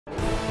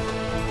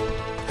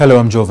Hello,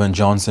 I'm Jovan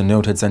Johnson.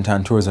 Noted St.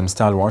 Ann tourism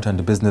stalwart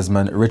and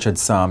businessman Richard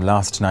Salm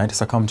last night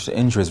succumbed to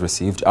injuries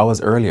received hours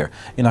earlier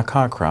in a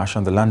car crash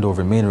on the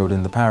Llandovery main road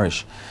in the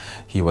parish.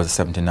 He was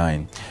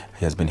 79.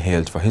 He has been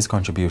hailed for his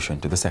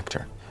contribution to the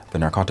sector. The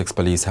narcotics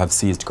police have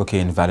seized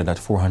cocaine valued at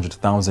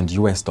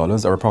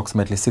 $400,000 or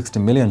approximately 60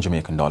 million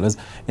Jamaican dollars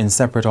in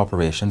separate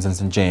operations in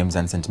St. James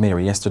and St.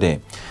 Mary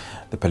yesterday.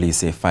 The police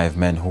say 5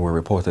 men who were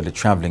reportedly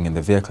travelling in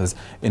the vehicles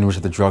in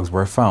which the drugs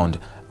were found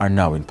are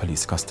now in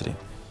police custody.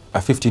 A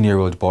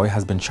 15-year-old boy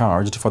has been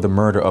charged for the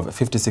murder of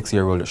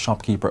 56-year-old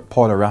shopkeeper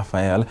Paula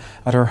Raphael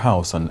at her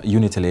house on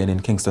Unity Lane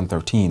in Kingston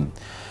 13.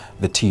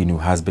 The teen, who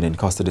has been in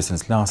custody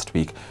since last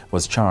week,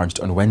 was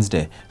charged on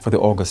Wednesday for the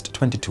August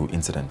 22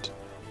 incident.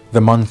 The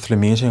monthly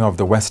meeting of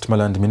the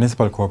Westmoreland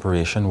Municipal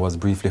Corporation was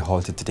briefly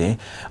halted today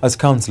as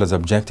councillors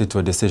objected to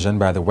a decision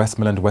by the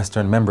Westmoreland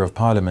Western Member of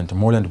Parliament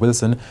Moreland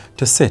Wilson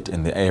to sit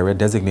in the area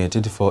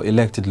designated for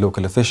elected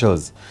local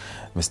officials.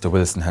 Mr.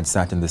 Wilson had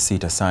sat in the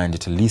seat assigned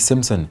to Lee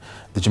Simpson,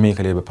 the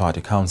Jamaica Labour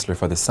Party councillor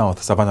for the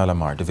South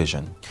Savannah-Lamar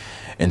division.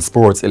 In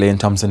sports, Elaine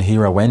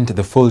Thompson-Herah went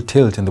the full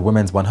tilt in the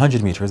women's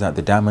 100 metres at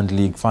the Diamond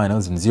League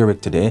finals in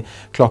Zurich today,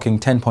 clocking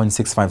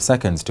 10.65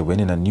 seconds to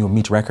win in a new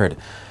meet record.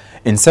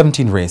 In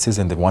 17 races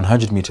in the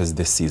 100 metres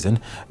this season,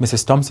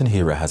 Mrs.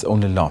 Thompson-Herah has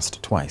only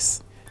lost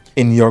twice.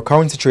 In your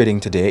currency trading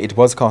today, it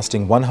was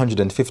costing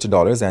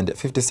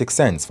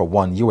 $150.56 for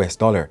 $1 US,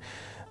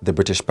 the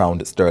British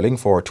pound sterling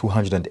for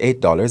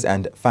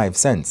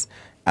 $208.05,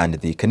 and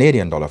the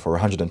Canadian dollar for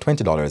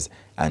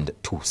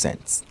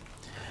 $120.02.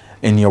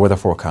 In your weather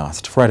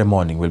forecast, Friday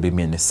morning will be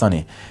mainly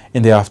sunny.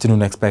 In the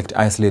afternoon, expect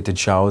isolated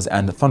showers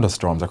and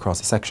thunderstorms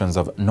across sections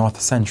of north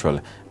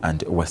central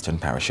and western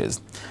parishes.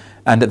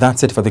 And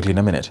that's it for the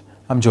Gleaner Minute.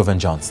 I'm Jovan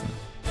Johnson.